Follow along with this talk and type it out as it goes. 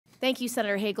Thank you,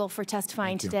 Senator Hagel, for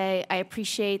testifying today. I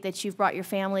appreciate that you've brought your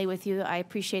family with you. I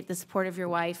appreciate the support of your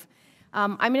wife.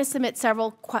 I'm going to submit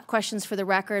several questions for the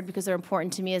record because they're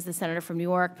important to me as the senator from New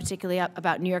York, particularly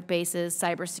about New York bases,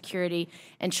 cybersecurity,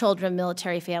 and children of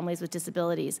military families with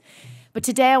disabilities. But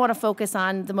today I want to focus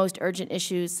on the most urgent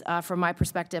issues from my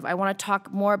perspective. I want to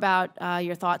talk more about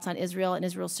your thoughts on Israel and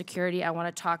Israel's security. I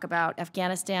want to talk about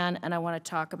Afghanistan, and I want to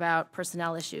talk about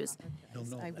personnel issues.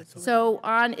 So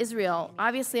on Israel,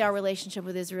 obviously our relationship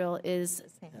with Israel is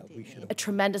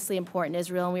tremendously important in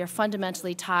Israel, and we are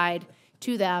fundamentally tied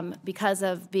to them because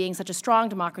of being such a strong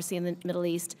democracy in the Middle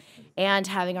East and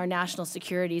having our national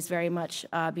securities very much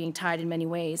being tied in many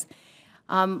ways.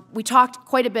 We talked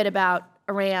quite a bit about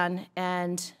Iran,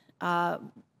 and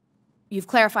you've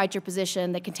clarified your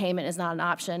position that containment is not an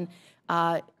option.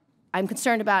 I'm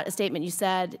concerned about a statement you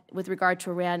said with regard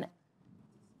to Iran.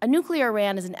 A nuclear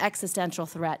Iran is an existential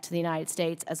threat to the United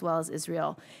States as well as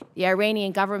Israel. The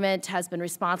Iranian government has been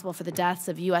responsible for the deaths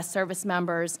of U.S. service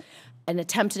members, an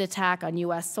attempted attack on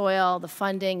U.S. soil, the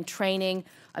funding, training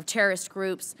of terrorist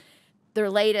groups. Their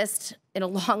latest in a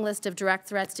long list of direct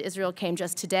threats to Israel came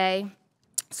just today.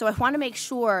 So I want to make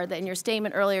sure that in your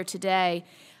statement earlier today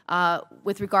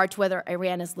with regard to whether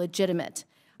Iran is legitimate,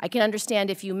 I can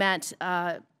understand if you meant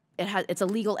it's a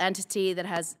legal entity that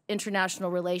has international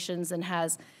relations and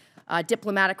has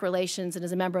diplomatic relations and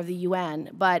is a member of the UN,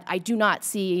 but I do not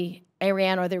see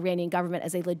Iran or the Iranian government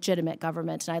as a legitimate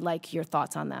government, and I'd like your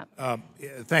thoughts on that.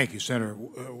 Thank you, Senator.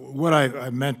 What I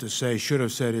meant to say, should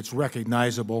have said, it's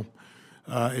recognizable.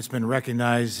 It's been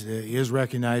recognized, is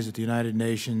recognized at the United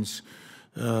Nations.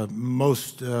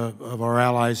 Most of our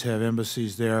allies have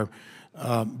embassies there.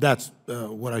 That's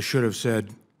what I should have said,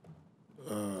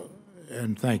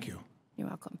 and thank you. You're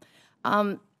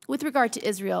welcome. With regard to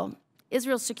Israel,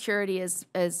 Israel's security is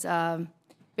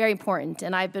very important,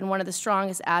 and I've been one of the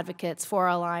strongest advocates for our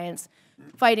alliance,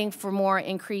 fighting for more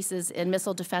increases in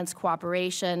missile defense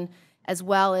cooperation, as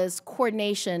well as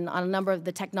coordination on a number of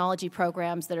the technology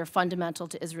programs that are fundamental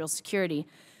to Israel's security.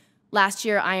 Last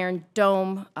year, Iron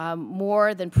Dome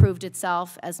more than proved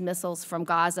itself as missiles from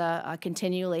Gaza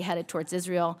continually headed towards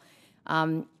Israel.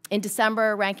 In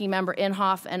December, Ranking Member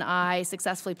Inhofe and I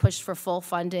successfully pushed for full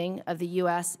funding of the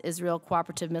U.S.-Israel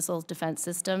Cooperative Missile Defense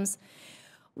Systems.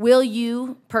 Will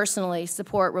you personally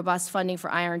support robust funding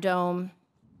for Iron Dome,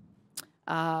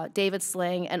 David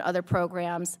Sling, and other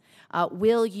programs?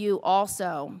 Will you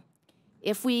also,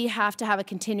 if we have to have a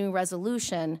continuing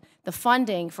resolution, the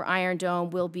funding for Iron Dome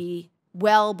will be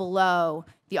well below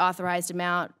the authorized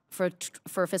amount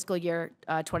for fiscal year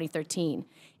 2013.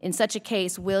 In such a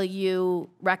case, will you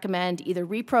recommend either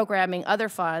reprogramming other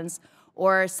funds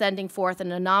or sending forth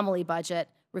an anomaly budget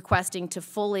requesting to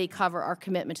fully cover our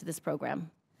commitment to this program?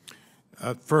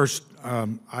 First,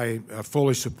 I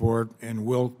fully support and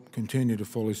will continue to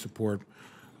fully support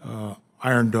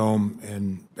Iron Dome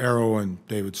and Arrow and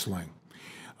David Sling.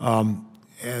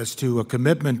 As to a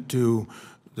commitment to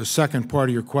the second part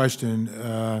of your question,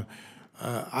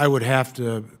 I would have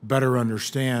to better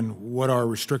understand what our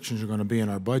restrictions are going to be in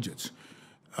our budgets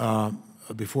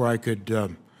before I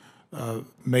could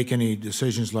make any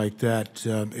decisions like that,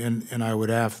 and I would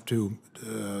have to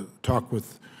talk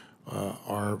with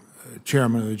our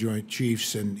chairman of the Joint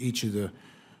Chiefs and each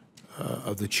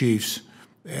of the chiefs,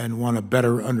 and want to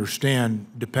better understand,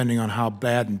 depending on how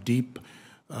bad and deep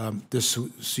this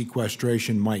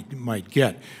sequestration might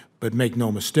get. But make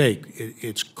no mistake,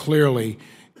 it's clearly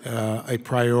a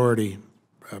priority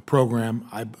program.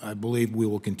 I believe we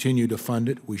will continue to fund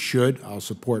it. We should. I'll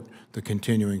support the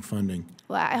continuing funding.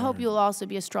 Well, I hope you'll also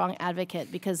be a strong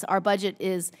advocate, because our budget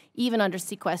is, even under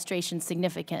sequestration,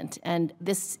 significant, and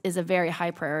this is a very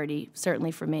high priority,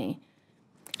 certainly for me.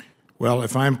 Well,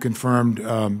 if I'm confirmed,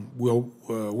 we'll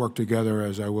work together,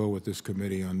 as I will with this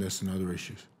committee, on this and other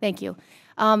issues. Thank you.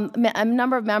 A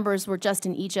number of members were just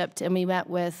in Egypt, and we met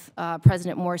with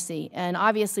President Morsi. And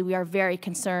obviously, we are very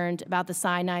concerned about the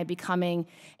Sinai becoming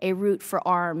a route for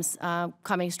arms,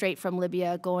 coming straight from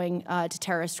Libya, going to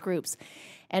terrorist groups.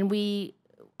 And we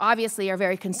obviously are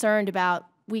very concerned about,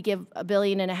 we give $1.5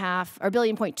 billion or $1.2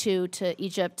 billion to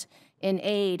Egypt in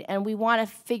aid, and we want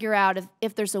to figure out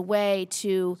if there's a way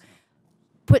to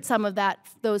put some of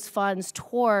those funds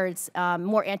towards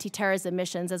more anti-terrorism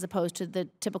missions as opposed to the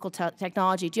typical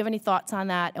technology. Do you have any thoughts on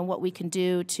that and what we can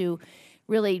do to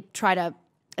really try to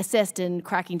assist in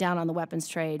cracking down on the weapons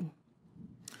trade?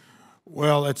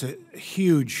 Well, it's a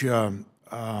huge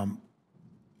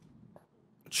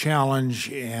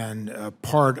challenge and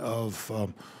part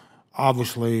of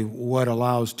obviously what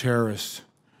allows terrorists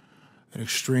and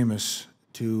extremists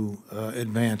to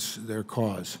advance their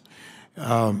cause.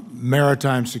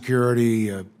 Maritime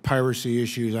security, piracy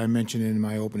issues I mentioned in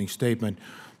my opening statement,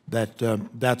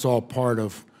 that's all part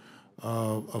of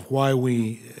why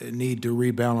we need to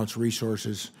rebalance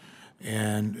resources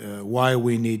and why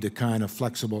we need the kind of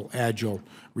flexible, agile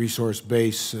resource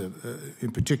base,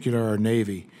 in particular our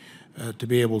Navy, to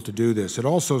be able to do this. It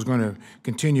also is going to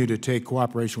continue to take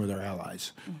cooperation with our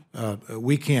allies.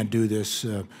 We can't do this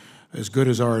as good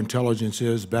as our intelligence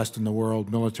is, best in the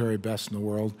world, military best in the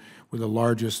world. We're the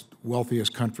largest,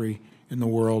 wealthiest country in the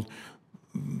world.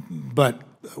 But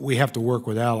we have to work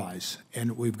with allies,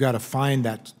 and we've got to find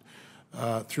that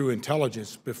through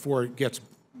intelligence before it gets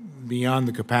beyond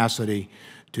the capacity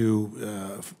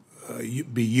to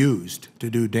be used to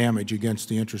do damage against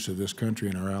the interests of this country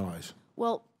and our allies.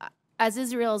 Well, as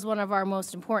Israel is one of our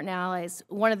most important allies,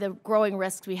 one of the growing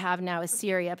risks we have now is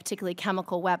Syria, particularly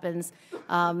chemical weapons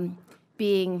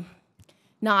being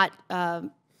not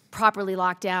properly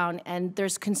locked down. And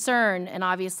there's concern, and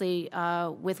obviously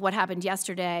with what happened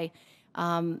yesterday,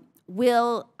 I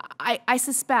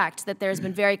suspect that there's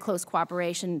been very close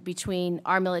cooperation between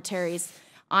our militaries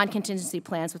on contingency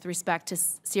plans with respect to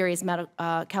Syria's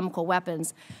chemical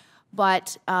weapons.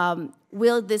 But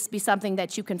will this be something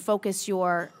that you can focus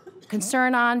your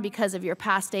concern on because of your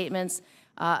past statements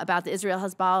about the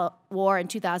Israel-Hezbollah war in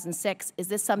 2006? Is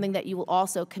this something that you will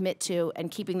also commit to and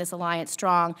keeping this alliance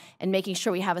strong and making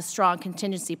sure we have a strong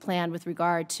contingency plan with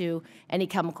regard to any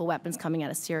chemical weapons coming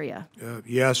out of Syria?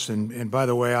 Yes, and by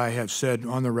the way, I have said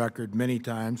on the record many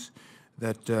times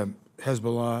that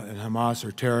Hezbollah and Hamas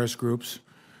are terrorist groups,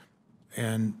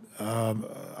 and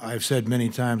I've said many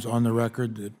times on the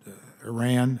record that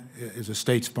Iran is a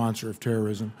state sponsor of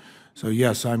terrorism. So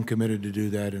yes, I'm committed to do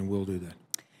that and will do that.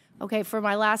 Okay, for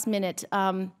my last minute,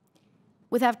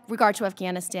 with regard to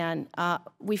Afghanistan,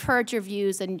 we've heard your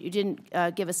views, and you didn't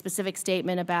give a specific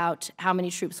statement about how many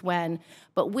troops when,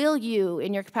 but will you,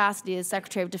 in your capacity as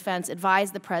Secretary of Defense,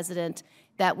 advise the President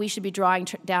that we should be drawing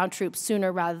down troops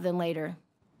sooner rather than later?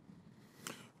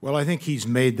 Well, I think he's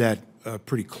made that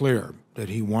pretty clear, that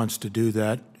he wants to do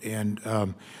that, and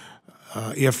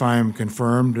if I'm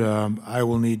confirmed, I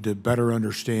will need to better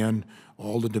understand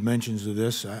all the dimensions of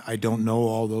this. I don't know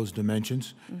all those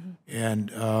dimensions,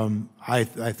 and I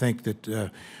think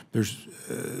that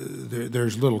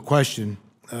there's little question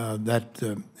that,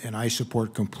 and I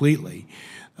support completely,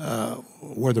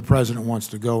 where the President wants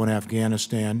to go in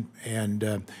Afghanistan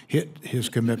and hit his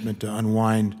commitment to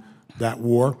unwind that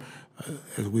war.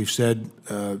 As we've said,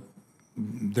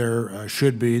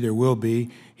 there will be.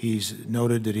 He's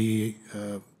noted that he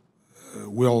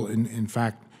will, in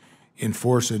fact,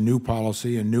 enforce a new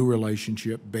policy, a new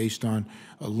relationship based on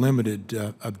a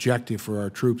limited objective for our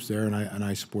troops there, and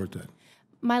I support that.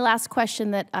 My last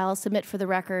question that I'll submit for the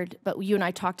record, but you and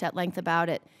I talked at length about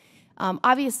it.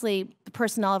 Obviously, the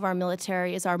personnel of our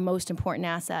military is our most important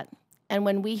asset. And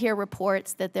when we hear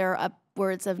reports that there are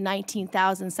upwards of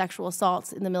 19,000 sexual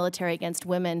assaults in the military against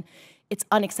women, it's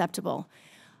unacceptable.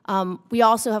 We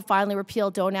also have finally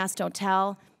repealed Don't Ask, Don't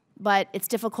Tell, but it's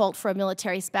difficult for a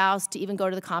military spouse to even go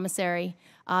to the commissary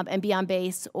and be on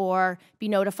base or be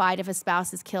notified if a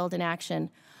spouse is killed in action.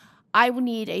 I would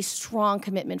need a strong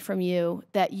commitment from you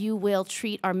that you will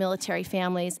treat our military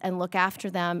families and look after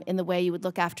them in the way you would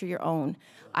look after your own.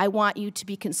 I want you to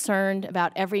be concerned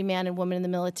about every man and woman in the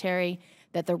military,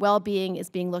 that their well-being is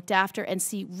being looked after, and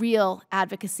see real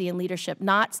advocacy and leadership,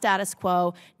 not status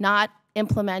quo, not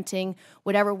implementing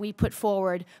whatever we put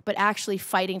forward, but actually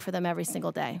fighting for them every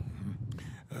single day.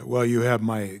 Well, you have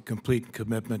my complete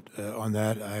commitment on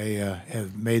that. I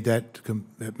have made that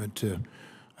commitment to,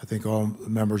 I think, all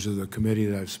members of the committee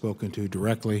that I've spoken to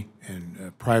directly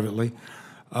and privately.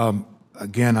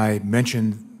 Again, I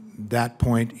mentioned that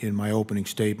point in my opening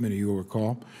statement, you'll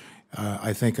recall.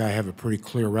 I think I have a pretty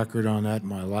clear record on that in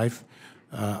my life.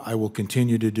 I will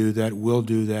continue to do that, will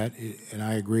do that, and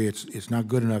I agree it's not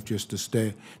good enough just to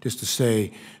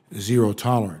say zero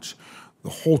tolerance. The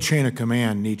whole chain of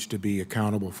command needs to be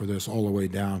accountable for this all the way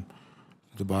down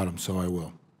to the bottom, so I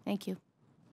will. Thank you.